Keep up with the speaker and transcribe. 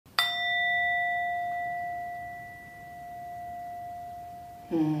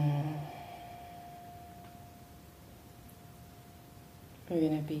We're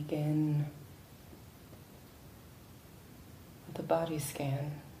going to begin with a body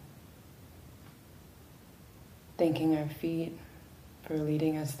scan, thanking our feet for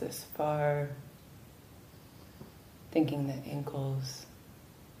leading us this far, thanking the ankles,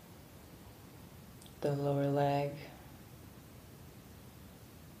 the lower leg,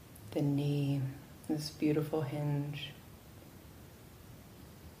 the knee, this beautiful hinge,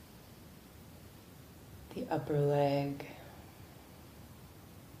 the upper leg,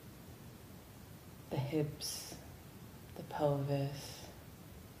 the hips, the pelvis,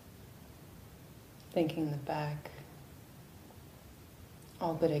 thanking the back,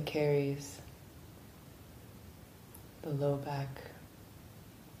 all that it carries, the low back,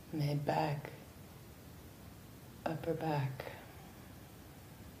 mid back, upper back.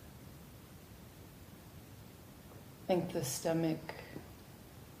 Thank the stomach,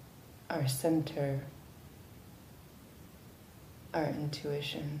 our center, our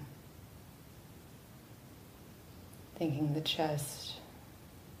intuition. Thanking the chest,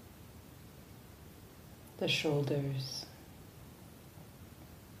 the shoulders,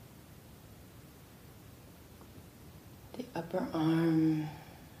 the upper arm,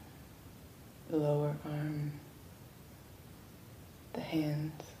 the lower arm, the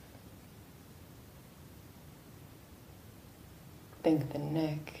hands. Thank the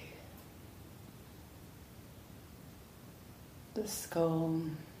neck, the skull,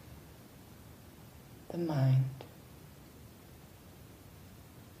 the mind.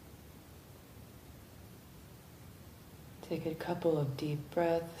 Take a couple of deep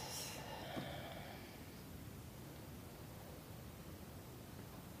breaths.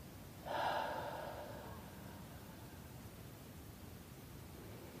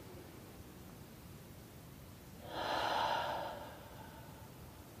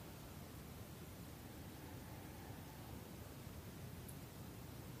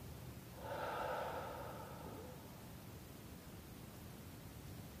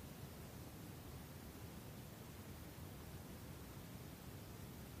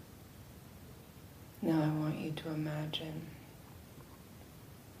 Now I want you to imagine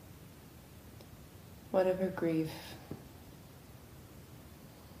whatever grief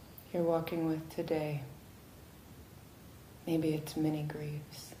you're walking with today. Maybe it's many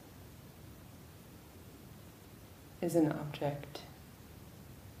griefs. Is an object.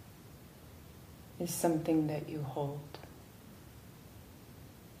 Is something that you hold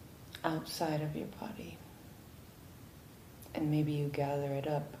outside of your body. And maybe you gather it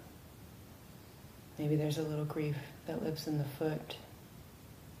up. Maybe there's a little grief that lives in the foot,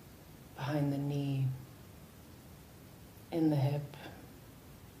 behind the knee, in the hip,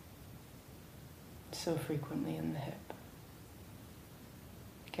 so frequently in the hip.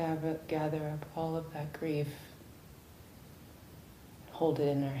 Gather up all of that grief, hold it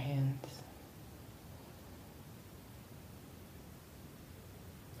in our hands.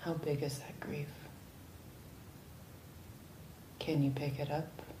 How big is that grief? Can you pick it up?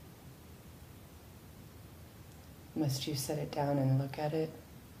 Must you set it down and look at it?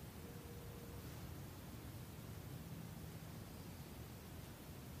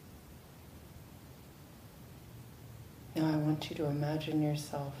 Now I want you to imagine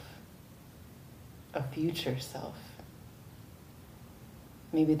yourself, a future self.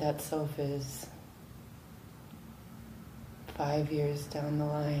 Maybe that self is 5 years down the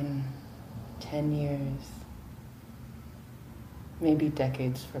line, 10 years, maybe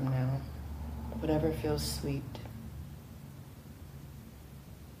decades from now, whatever feels sweet.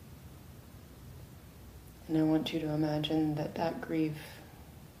 And I want you to imagine that that grief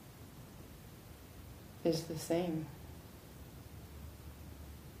is the same.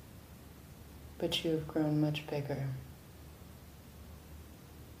 But you have grown much bigger.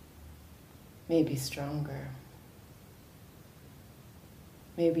 Maybe stronger.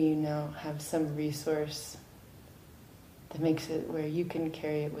 Maybe you now have some resource that makes it where you can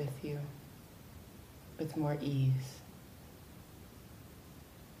carry it with you with more ease.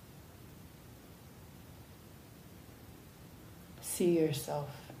 See yourself.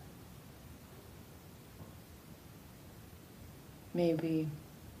 Maybe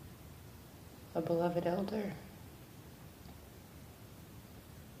a beloved elder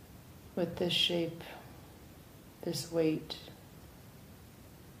with this shape, this weight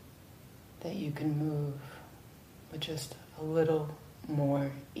that you can move with just a little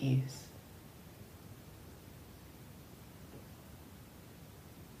more ease.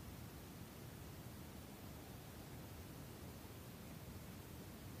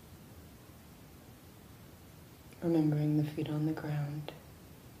 Remembering the feet on the ground.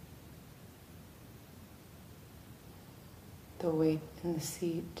 the weight in the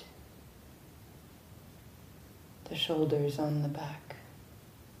seat, the shoulders on the back.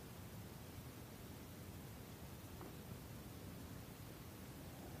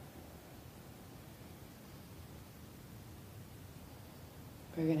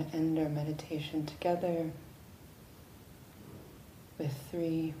 We're going to end our meditation together with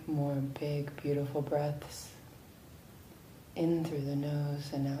 3 more big, beautiful breaths. In through the nose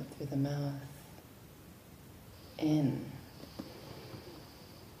and out through the mouth. In.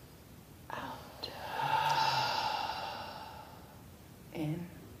 Out. In.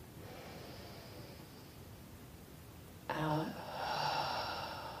 Out.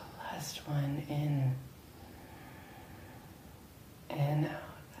 Last one. In.